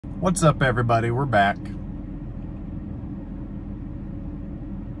What's up, everybody? We're back.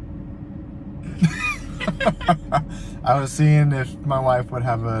 I was seeing if my wife would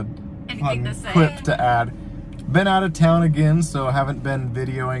have a fun clip to add. Been out of town again, so haven't been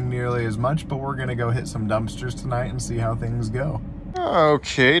videoing nearly as much, but we're gonna go hit some dumpsters tonight and see how things go.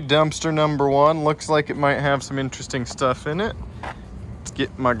 Okay, dumpster number one. Looks like it might have some interesting stuff in it. Let's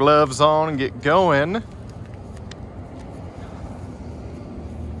get my gloves on and get going.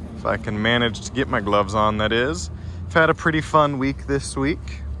 If I can manage to get my gloves on, that is. I've had a pretty fun week this week.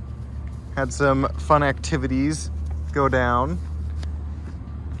 Had some fun activities go down.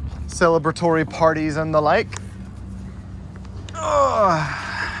 Celebratory parties and the like.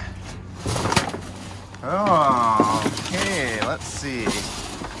 Oh, okay, let's see.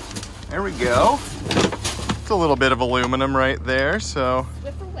 There we go. It's a little bit of aluminum right there, so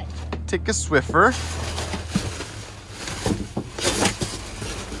take a Swiffer.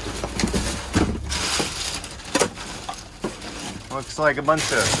 Looks like a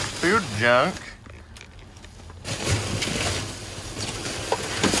bunch of food junk.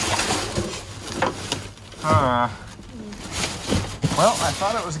 Huh. Well, I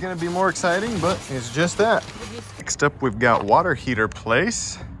thought it was going to be more exciting, but it's just that. Next up, we've got water heater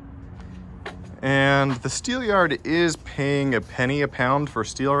place. And the steel yard is paying a penny a pound for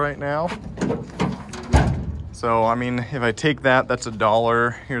steel right now. So, I mean, if I take that, that's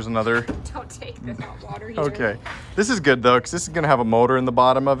 $1. Here's another. Don't take the hot water heater. Okay. This is good, though, because this is going to have a motor in the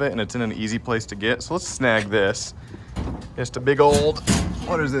bottom of it, and it's in an easy place to get. So let's snag this. Just a big old,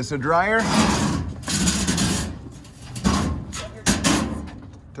 what is this, a dryer?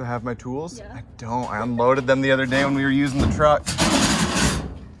 Do I have my tools? Yeah. I don't. I unloaded them the other day when we were using the truck.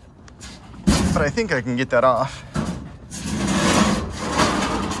 But I think I can get that off.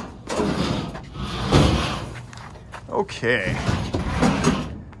 Okay.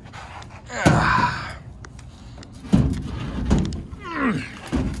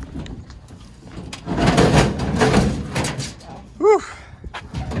 Whew.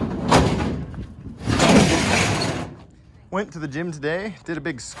 Went to the gym today, did a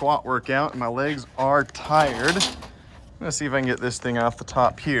big squat workout, and my legs are tired. I'm gonna see if I can get this thing off the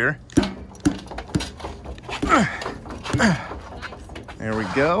top here. There we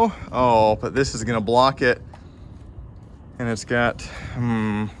go. Oh, but this is gonna block it. And it's got,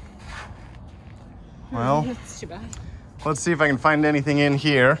 well, that's too bad. Let's see if I can find anything in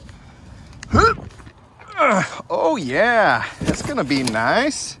here. Oh yeah, that's gonna be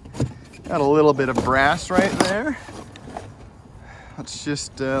nice. Got a little bit of brass right there. Let's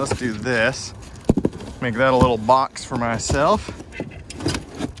just, let's do this. Make that a little box for myself.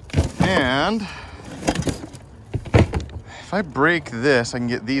 And if I break this, I can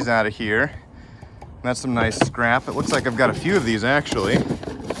get these out of here. That's some nice scrap. It looks like I've got a few of these actually.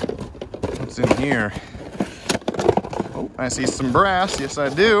 What's in here? Oh, I see some brass. Yes, I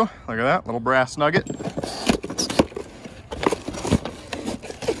do. Look at that little brass nugget.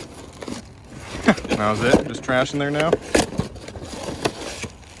 That was it. Just trash in there now.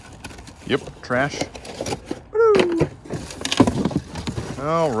 Yep, trash. Woo!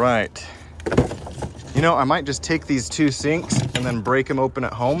 All right. You know, I might just take these two sinks and then break them open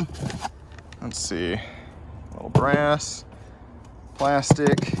at home. Let's see, a little brass,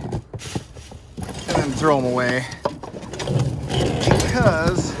 plastic, and then throw them away.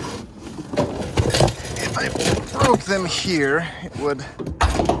 Because if I broke them here, it would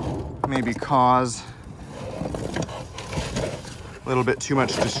maybe cause a little bit too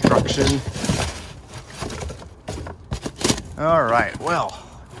much destruction. All right, well,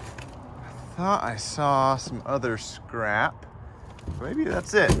 I thought I saw some other scrap. Maybe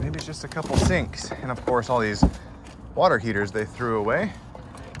that's it. Maybe it's just a couple sinks. And of course, all these water heaters they threw away.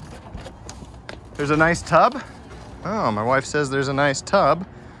 There's a nice tub. Oh, my wife says there's a nice tub.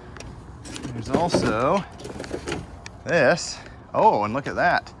 There's also this. Oh, and look at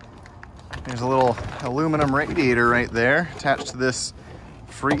that. There's a little aluminum radiator right there attached to this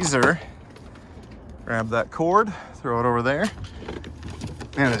freezer. Grab that cord, throw it over there.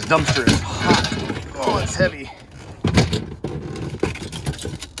 Man, this dumpster is hot. Oh, it's heavy.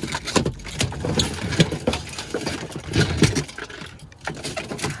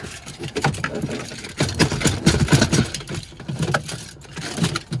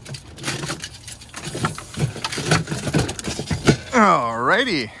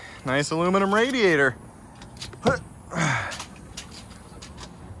 Alrighty, nice aluminum radiator.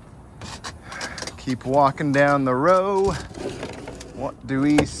 Keep walking down the row. What do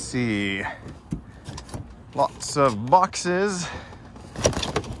we see? Lots of boxes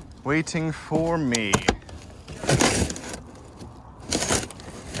waiting for me.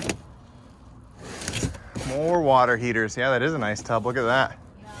 More water heaters. Yeah, that is a nice tub. Look at that.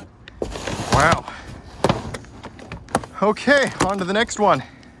 Wow. Okay, on to the next one.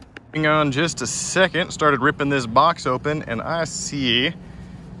 Hang on just a second. Started ripping this box open, and I see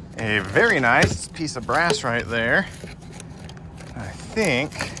a very nice piece of brass right there. I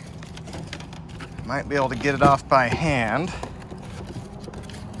think I might be able to get it off by hand.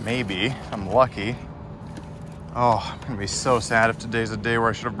 Maybe, if I'm lucky. Oh, I'm gonna be so sad if today's a day where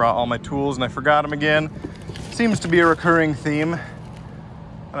I should have brought all my tools and I forgot them again. Seems to be a recurring theme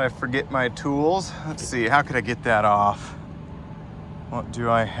that I forget my tools. Let's see, how could I get that off? What do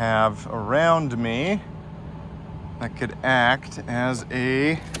I have around me that could act as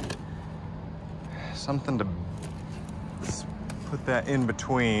something to put that in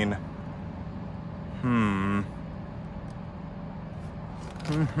between?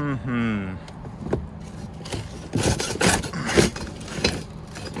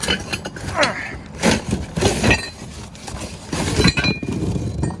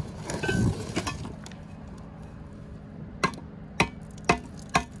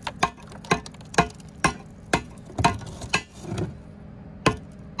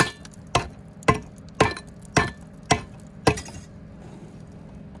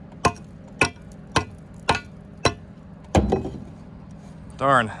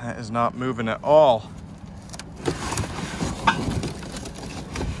 Darn, that is not moving at all.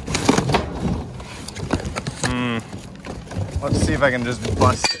 Let's see if I can just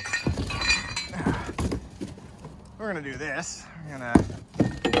bust it. We're gonna do this. We're gonna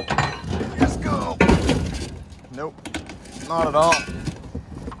just go. Nope, not at all.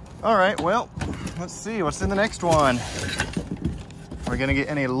 All right, well, let's see what's in the next one. We're gonna get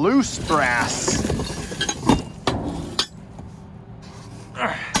any loose brass.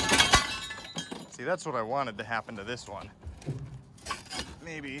 See, that's what I wanted to happen to this one.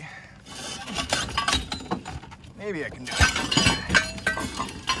 Maybe I can do it.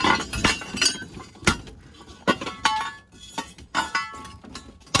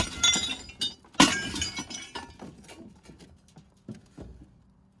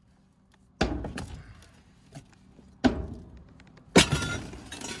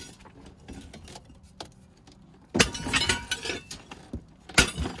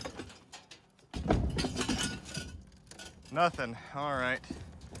 Nothing. All right.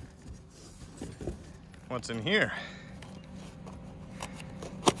 What's in here?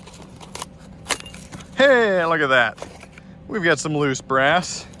 Hey, look at that. We've got some loose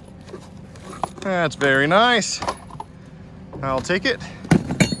brass. That's very nice. I'll take it.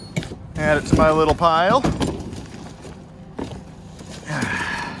 Add it to my little pile.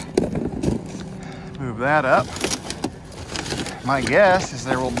 Move that up. My guess is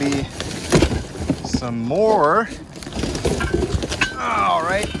there will be some more. Oh,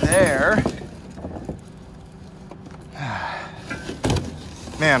 right there.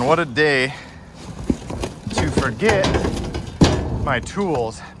 Man, what a day to forget my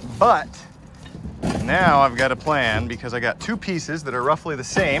tools. But now I've got a plan because I got two pieces that are roughly the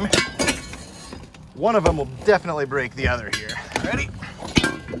same. One of them will definitely break the other here. Ready?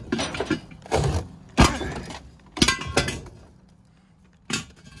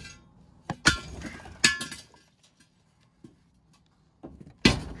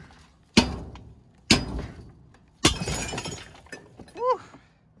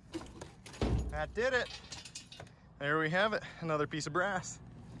 That did it. There we have it, another piece of brass.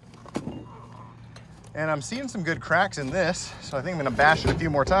 And I'm seeing some good cracks in this, so I think I'm gonna bash it a few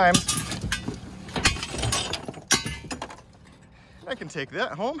more times. I can take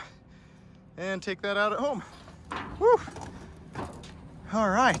that home and take that out at home. Woo! All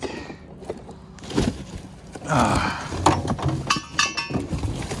right.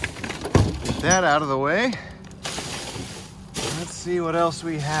 Get that out of the way. Let's see what else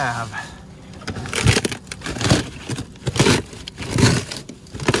we have.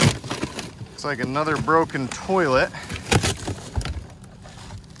 Looks like another broken toilet.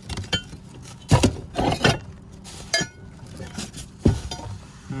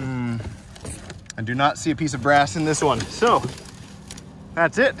 I do not see a piece of brass in this one. So,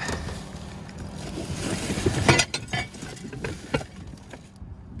 that's it.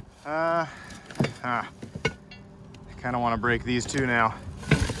 I kind of want to break these two now.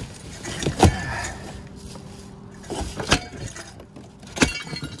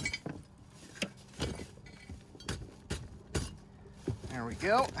 There we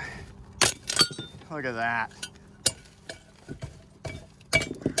go. Look at that.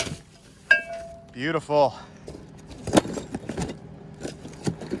 Beautiful.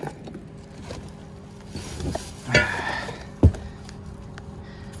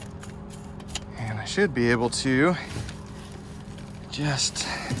 And I should be able to just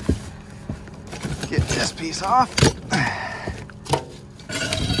get this piece off.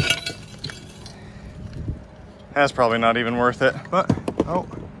 That's probably not even worth it, but oh,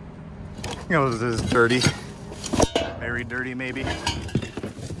 this is dirty. Very dirty, maybe.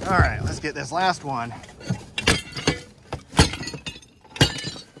 All right, let's get this last one.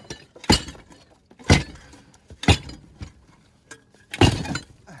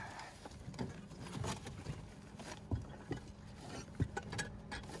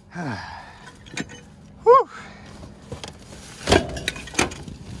 Whew.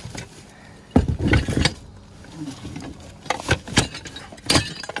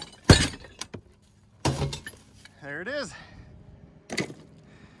 There it is.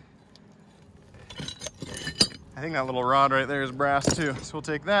 I think that little rod right there is brass too, so we'll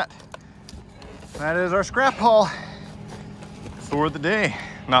take that. That is our scrap haul for the day.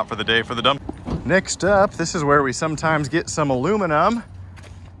 Not for the day, for the dump. Next up, this is where we sometimes get some aluminum,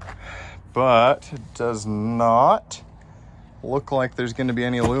 but it does not look like there's going to be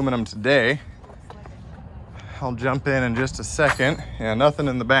any aluminum today. I'll jump in just a second. Yeah, nothing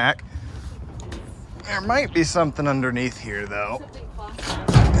in the back. There might be something underneath here though.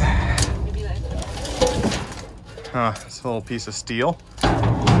 Huh, it's a little piece of steel.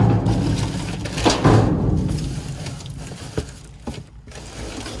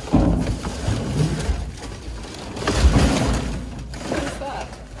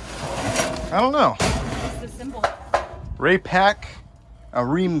 I don't know. What's the symbol? Raypak, a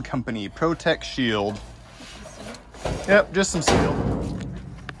ream company, Protect Shield. Yep, just some steel.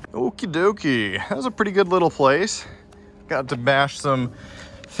 Okie dokie. That was a pretty good little place. Got to bash some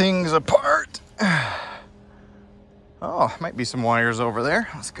things apart. Oh, might be some wires over there.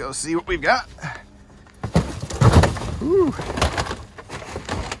 Let's go see what we've got. Ooh.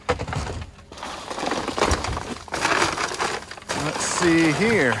 Let's see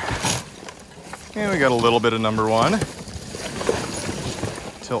here. And we got a little bit of number 1.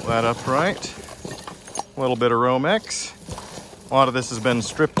 Tilt that upright. A little bit of Romex. A lot of this has been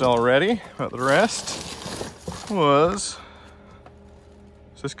stripped already, but the rest was...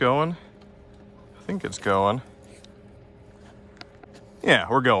 Is this going? I think it's going. Yeah,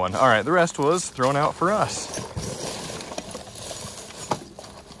 we're going. All right, the rest was thrown out for us.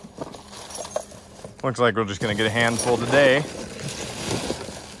 Looks like we're just gonna get a handful today.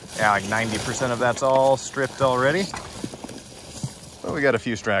 Yeah, like 90% of that's all stripped already. But we got a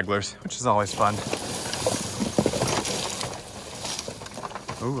few stragglers, which is always fun.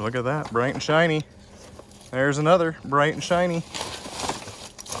 Oh, look at that, bright and shiny. There's another, bright and shiny.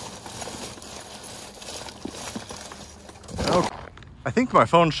 Okay. I think my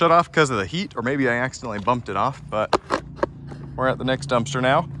phone shut off because of the heat, or maybe I accidentally bumped it off, but we're at the next dumpster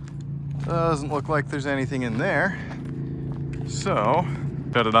now. Doesn't look like there's anything in there. So,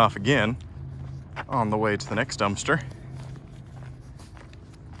 shut it off again on the way to the next dumpster.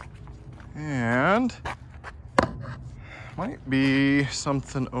 And might be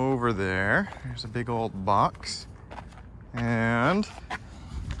something over there. There's a big old box. And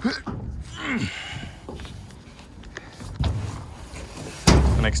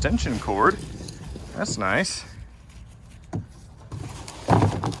an extension cord. That's nice.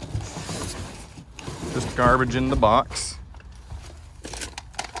 Just garbage in the box.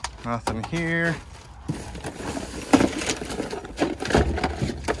 Nothing here.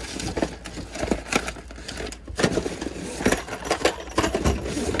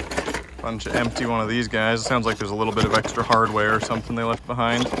 Bunch of empty one of these guys. It sounds like there's a little bit of extra hardware or something they left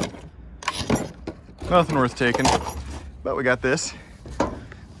behind. Nothing worth taking, but we got this,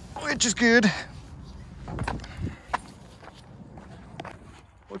 which is good.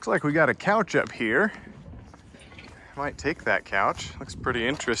 Looks like we got a couch up here. Might take that couch. Looks pretty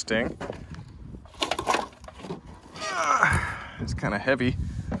interesting. It's kind of heavy.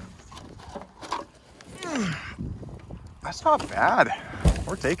 That's not bad.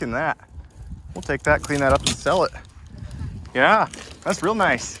 We're taking that. We'll take that, clean that up, and sell it. Yeah, that's real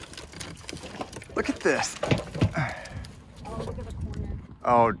nice. Look at this. Oh, look at the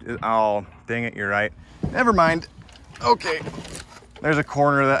corner. Oh, dang it, you're right. Never mind. Okay. There's a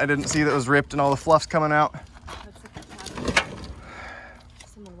corner that I didn't see that was ripped and all the fluff's coming out. That's like a cabinet.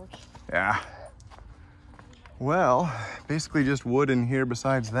 Someone works. Yeah. Well, basically just wood in here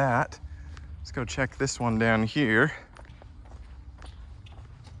besides that. Let's go check this one down here.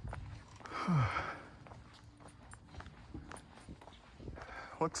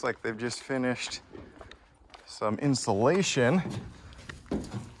 Looks like they've just finished some insulation,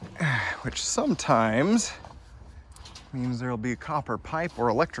 which sometimes means there'll be copper pipe or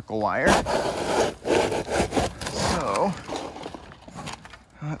electrical wire. So,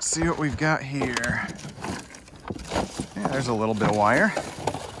 let's see what we've got here. Yeah, there's a little bit of wire.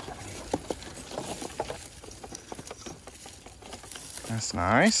 That's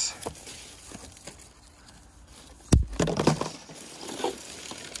nice.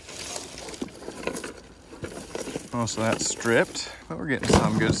 Oh, so that's stripped, but we're getting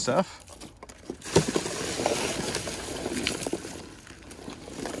some good stuff.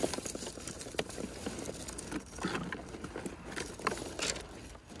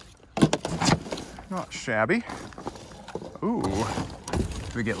 Not shabby. Ooh,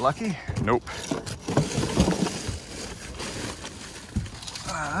 did we get lucky? Nope.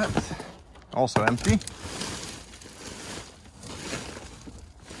 But also empty.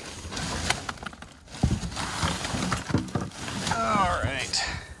 All right.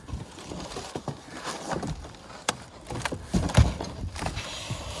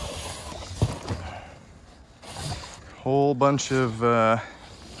 Whole bunch of,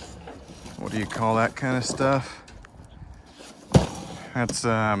 what do you call that kind of stuff? That's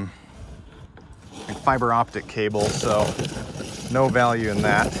like fiber optic cable, so no value in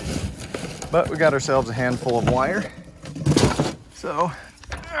that. But we got ourselves a handful of wire. So,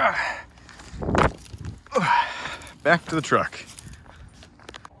 back to the truck.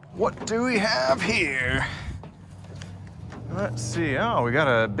 What do we have here? Let's see. Oh, we got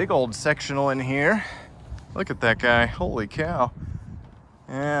a big old sectional in here. Look at that guy. Holy cow.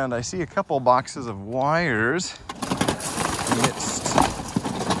 And I see a couple boxes of wires amidst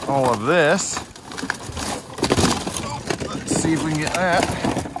all of this. Let's see if we can get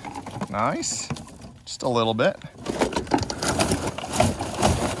that. Nice. Just a little bit.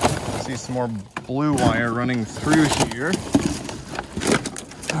 See some more blue wire running through here.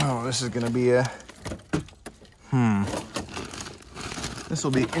 Oh, this is gonna be a, This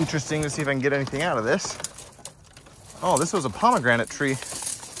will be interesting to see if I can get anything out of this. Oh, this was a pomegranate tree.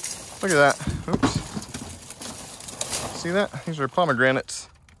 Look at that. Oops. See that? These are pomegranates.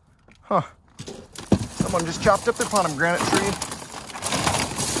 Huh. Someone just chopped up their pomegranate tree.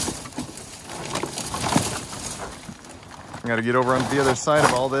 I gotta get over on the other side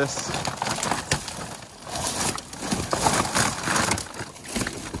of all this.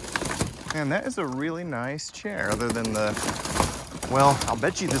 And that is a really nice chair, other than the, well, I'll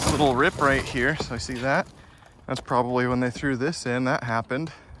bet you this little rip right here, so I see that. That's probably when they threw this in, that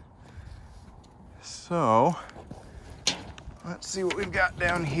happened. So, let's see what we've got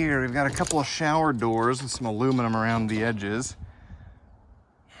down here. We've got a couple of shower doors with some aluminum around the edges.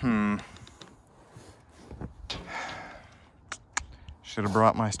 Should have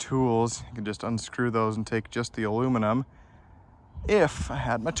brought my tools. I could just unscrew those and take just the aluminum if I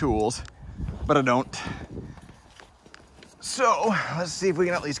had my tools, but I don't. So, let's see if we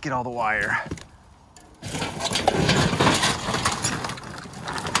can at least get all the wire.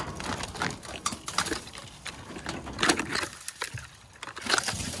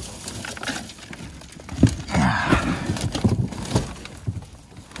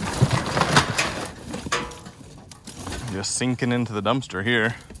 Just sinking into the dumpster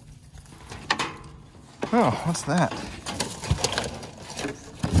here. Oh, what's that?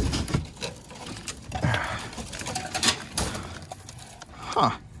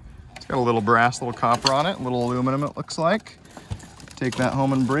 Huh. It's got a little brass, little copper on it, a little aluminum it looks like. Take that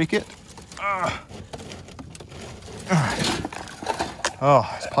home and break it. Oh,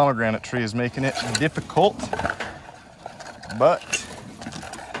 this pomegranate tree is making it difficult, but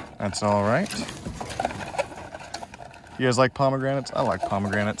that's all right. You guys like pomegranates? I like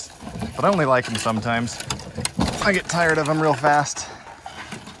pomegranates, but I only like them sometimes. I get tired of them real fast.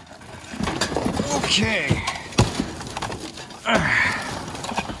 Okay.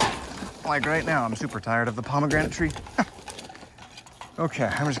 Like right now, I'm super tired of the pomegranate tree. Okay,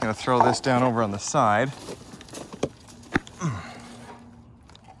 I'm just gonna throw this down over on the side.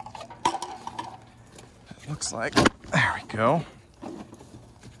 It looks like, there we go.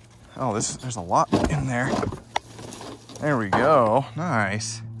 Oh, there's a lot in there. There we go,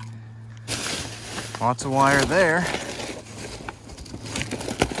 nice. Lots of wire there.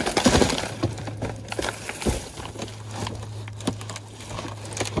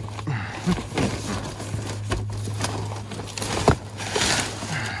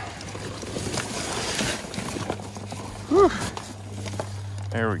 Whew.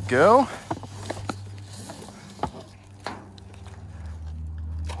 There we go.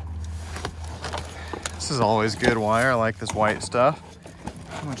 This is always good wire. I like this white stuff.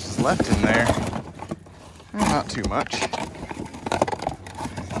 How much is left in there? Not too much.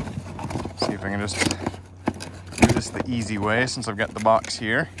 See if I can just do this the easy way since I've got the box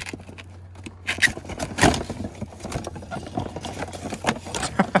here.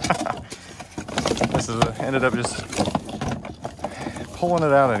 ended up just pulling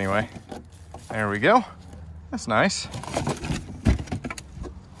it out anyway. There we go. That's nice.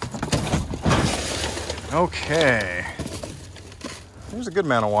 Okay. There's a good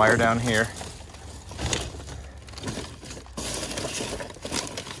amount of wire down here.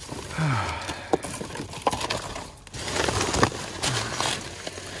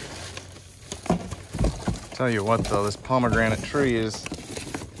 Tell you what though, this pomegranate tree is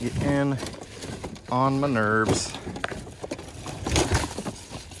getting on my nerves.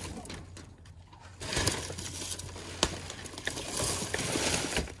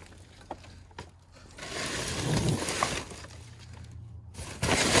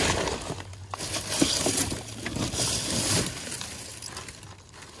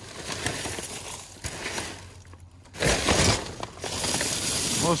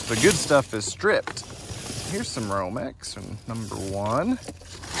 Most of the good stuff is stripped. Here's some Romex, and number 1.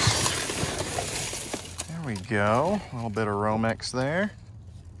 There we go. A little bit of Romex there.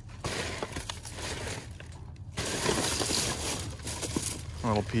 A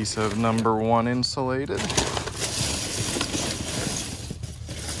little piece of number 1 insulated.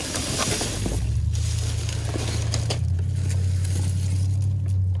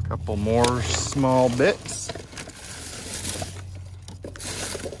 A couple more small bits.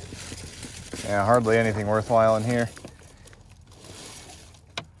 Yeah, hardly anything worthwhile in here.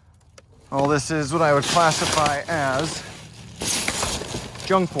 All this is what I would classify as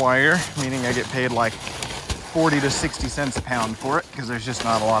junk wire, meaning I get paid like 40 to 60 cents a pound for it because there's just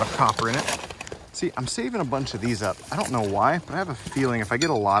not a lot of copper in it. See, I'm saving a bunch of these up. I don't know why, but I have a feeling if I get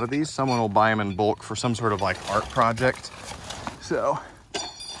a lot of these, someone will buy them in bulk for some sort of like art project. So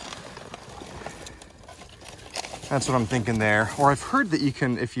that's what I'm thinking there. Or I've heard that you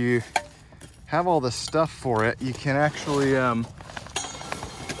can, if you have all the stuff for it, you can actually,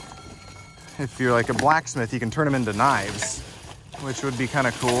 if you're like a blacksmith, you can turn them into knives, which would be kind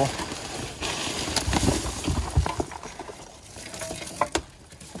of cool.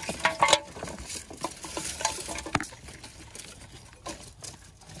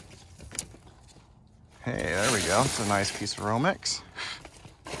 Hey, there we go. It's a nice piece of Romex.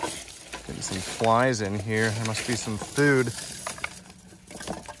 Getting some flies in here. There must be some food.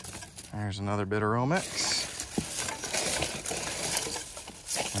 There's another bit of Romex.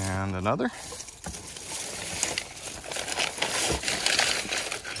 And another.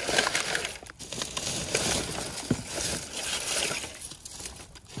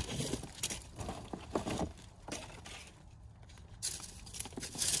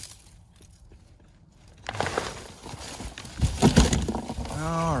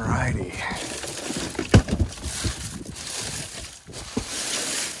 Alrighty.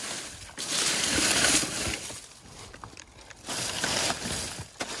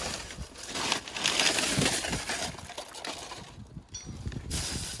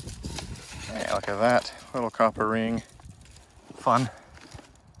 Hey, look at that little copper ring. Fun.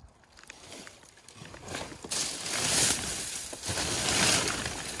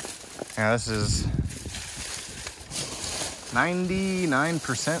 Yeah, this is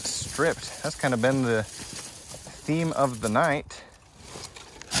 99% stripped. That's kind of been the theme of the night.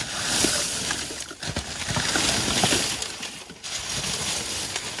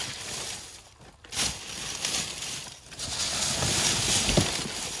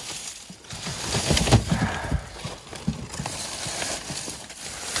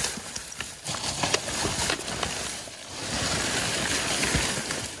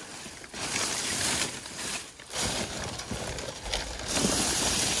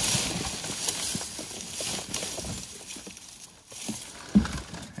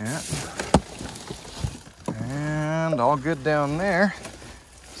 Yeah. And all good down there.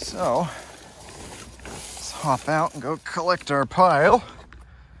 So let's hop out and go collect our pile.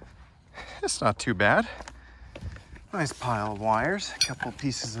 It's not too bad. Nice pile of wires. A couple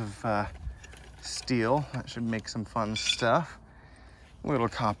pieces of steel. That should make some fun stuff. Little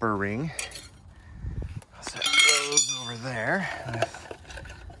copper ring. I'll set those over there with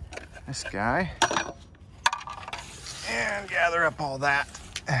this guy. And gather up all that.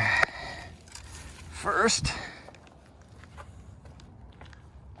 First,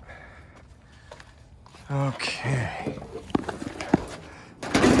 okay.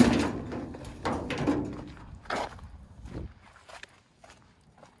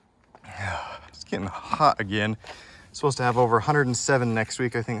 It's getting hot again. It's supposed to have over 107 next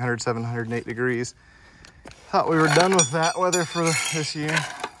week, I think 107, 108 degrees. Thought we were done with that weather for this year,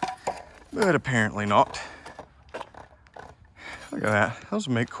 but apparently not. Look at that. Those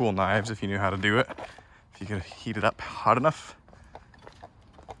would make cool knives if you knew how to do it. If you could heat it up hot enough.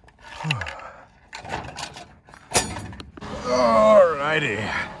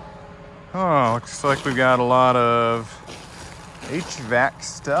 Alrighty. Oh, looks like we've got a lot of HVAC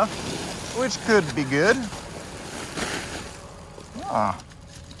stuff, which could be good. Ah,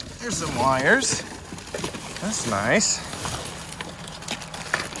 here's some wires. That's nice.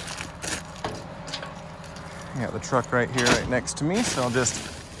 I got the truck right here, right next to me, so I'll just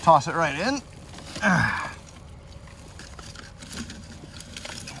toss it right in.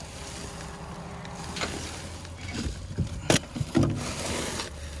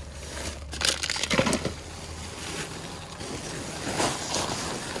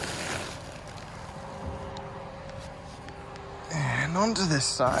 And onto this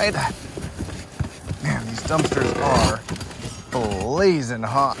side. Man, these dumpsters are blazing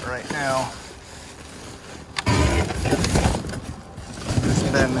hot right now.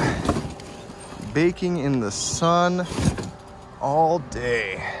 Just been baking in the sun all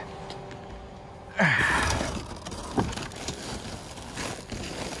day.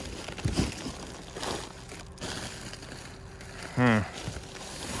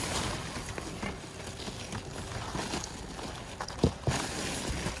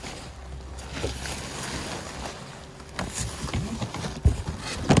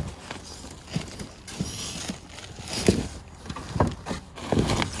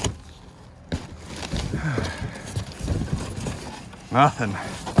 Nothing.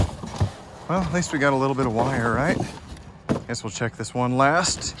 Well, at least we got a little bit of wire, right? Guess we'll check this one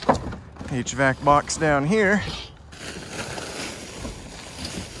last HVAC box down here.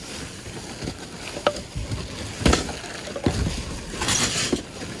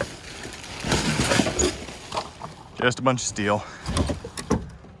 Just a bunch of steel.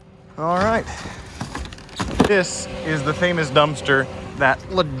 All right. This is the famous dumpster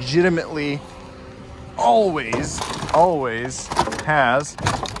that legitimately always has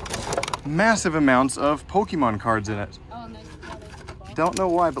massive amounts of Pokemon cards in it. Oh, nice. Don't know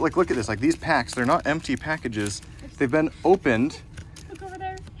why, but like, look at this. Like, these packs, they're not empty packages. They've been opened. Look over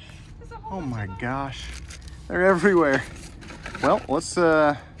there. There's a whole Oh my gosh. They're everywhere. Well, let's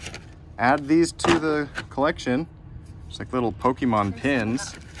add these to the collection. It's like little Pokemon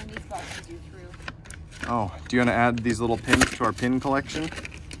pins. And these boxes you threw. Oh, do you want to add these little pins to our pin collection?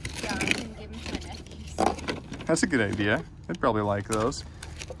 Yeah, I can give them to my nephews. That's a good idea. They'd probably like those.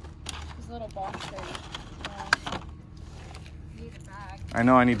 These little boxes. Need a bag. I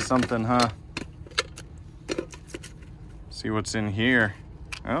know I need something, huh? See what's in here.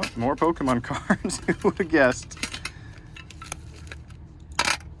 Oh, more Pokemon cards. Who would have guessed?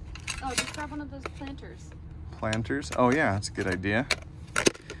 Oh, just grab one of those planters. Planters? Oh yeah, that's a good idea.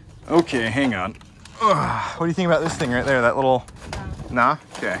 Okay, hang on. Ugh, what do you think about this thing right there? That little... Nah?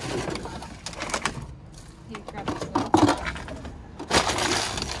 Okay. You grab this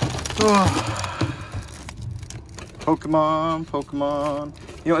Pokemon.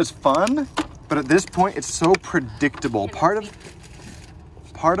 You know, it's fun, but at this point, it's so predictable. Part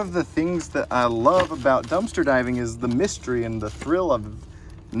of the things that I love about dumpster diving is the mystery and the thrill of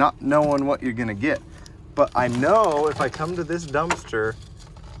not knowing what you're gonna get. But I know if I come to this dumpster,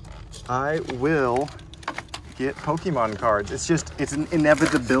 I will get Pokemon cards. It's an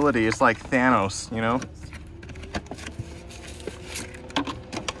inevitability. It's like Thanos, you know?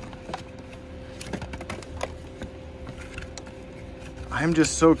 I'm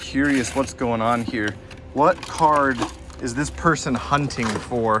just so curious what's going on here. What card is this person hunting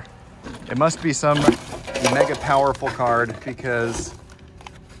for? It must be some mega powerful card because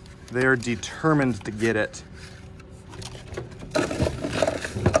they're determined to get it.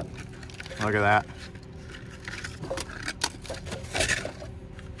 Look at that.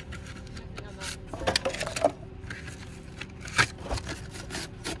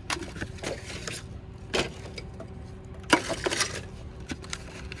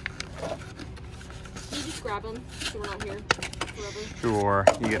 You just grab them so we're not here forever. Sure,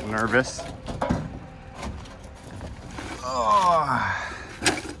 you get nervous. Oh.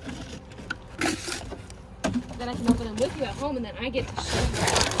 Then I can open them with you at home and then I get to show you.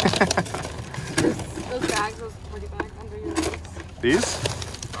 Those bags, those pretty bags under your legs. These?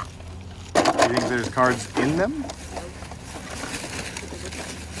 Do you think there's cards in them?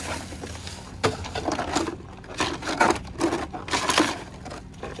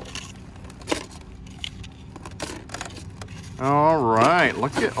 All right,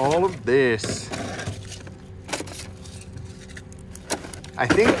 look at all of this. I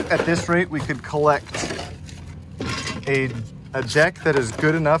think at this rate we could collect a deck that is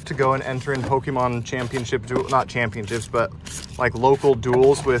good enough to go and enter in Pokemon championship, not championships, but like local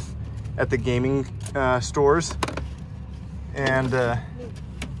duels at the gaming stores. And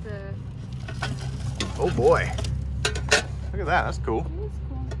oh boy, Look at that, that's cool. It is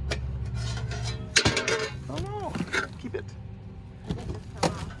cool. Oh no, keep it. I think this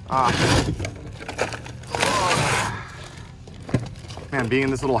fell off. Ah. Man, being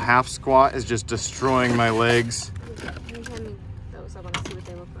in this little half squat is just destroying my legs. Can you hand me those? I want to see what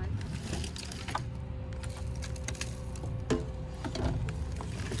they look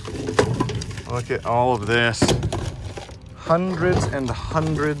like. Look at all of this. Hundreds and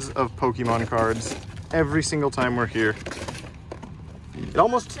hundreds of Pokemon cards every single time we're here. It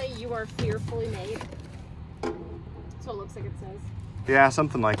almost... Say you are fearfully made. So it looks like it says. Yeah,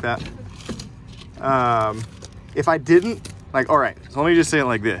 something like that. If I didn't, like, all right, so let me just say it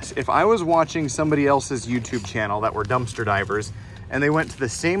like this. If I was watching somebody else's YouTube channel that were dumpster divers, and they went to the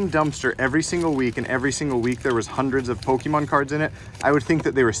same dumpster every single week, and every single week there was hundreds of Pokemon cards in it, I would think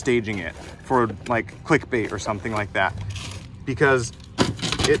that they were staging it for like clickbait or something like that. Because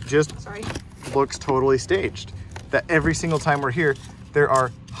it just looks totally staged. That every single time we're here, there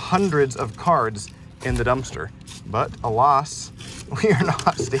are hundreds of cards in the dumpster. But alas, we are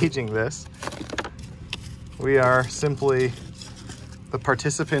not staging this. We are simply the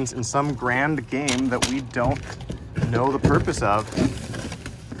participants in some grand game that we don't know the purpose of.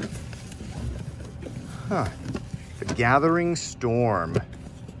 Huh. The Gathering Storm. I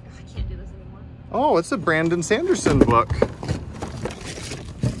can't do this anymore. Oh, it's a Brandon Sanderson book.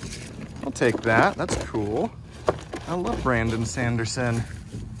 I'll take that. That's cool. I love Brandon Sanderson.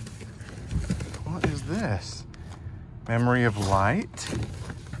 What is this? Memory of Light?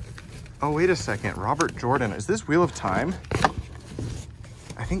 Oh, wait a second. Robert Jordan. Is this Wheel of Time?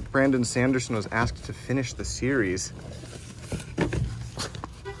 I think Brandon Sanderson was asked to finish the series.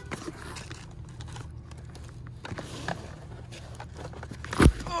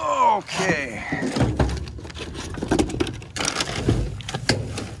 Okay.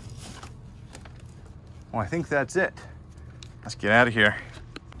 Well, I think that's it. Let's get out of here.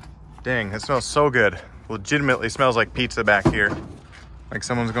 Dang, that smells so good. Legitimately smells like pizza back here. Like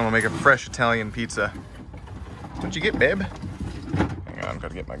someone's gonna make a fresh Italian pizza. What'd you get, babe? Hang on,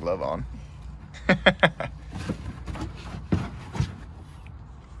 gotta get my glove on. It's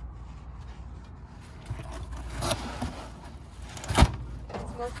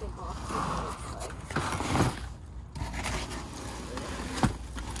mostly boxes.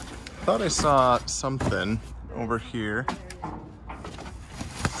 Thought I saw something over here.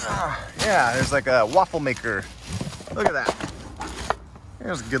 Yeah, there's like a waffle maker. Look at that.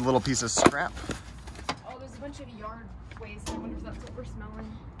 There's a good little piece of scrap. Oh, there's a bunch of yard waste. I wonder if that's what we're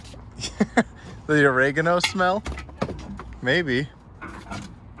smelling. The oregano smell? Maybe.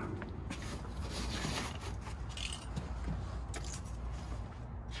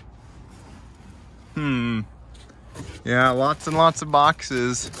 Yeah, lots and lots of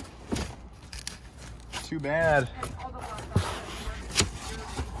boxes. Too bad.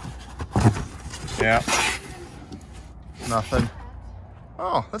 Yeah. Nothing.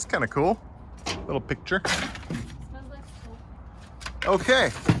 Oh, that's kind of cool. Little picture.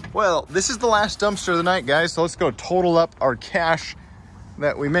 Okay. Well, this is the last dumpster of the night, guys. So let's go total up our cash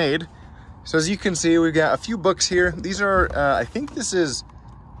that we made. So as you can see, we've got a few books here. These are, I think this is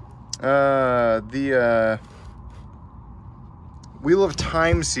the Wheel of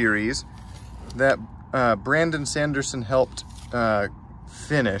Time series that Brandon Sanderson helped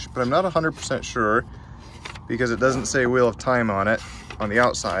finish, but I'm not 100% sure because it doesn't say Wheel of Time on it on the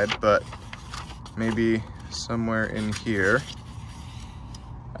outside, but maybe somewhere in here.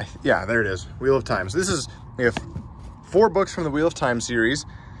 Yeah, there it is, Wheel of Time. So this is, we have 4 books from the Wheel of Time series.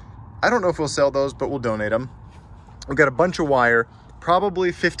 I don't know if we'll sell those, but we'll donate them. We've got a bunch of wire,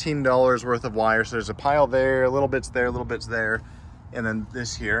 probably $15 worth of wire. So there's a pile there, little bits there, little bits there, and then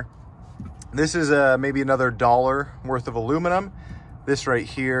this here. This is maybe another $1 worth of aluminum. This right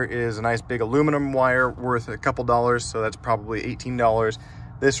here is a nice big aluminum wire worth a couple dollars, so that's probably $18.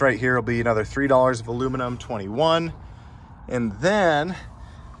 This right here will be another $3 of aluminum, 21. And then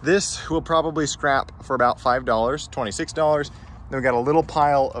this will probably scrap for about $5, $26. Then we got a little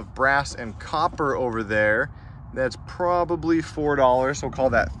pile of brass and copper over there. That's probably $4, so we'll call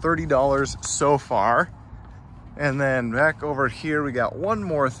that $30 so far. And then back over here, we got one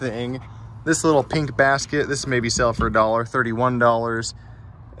more thing. This little pink basket, this maybe sell for $1, $31.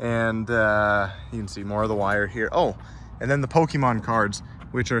 And you can see more of the wire here. Oh, and then the Pokemon cards,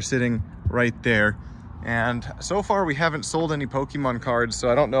 which are sitting right there. And so far we haven't sold any Pokemon cards,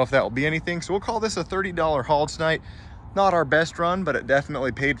 so I don't know if that will be anything. So we'll call this a $30 haul tonight. Not our best run, but it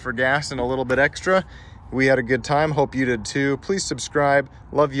definitely paid for gas and a little bit extra. We had a good time. Hope you did too. Please subscribe.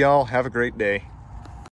 Love y'all. Have a great day.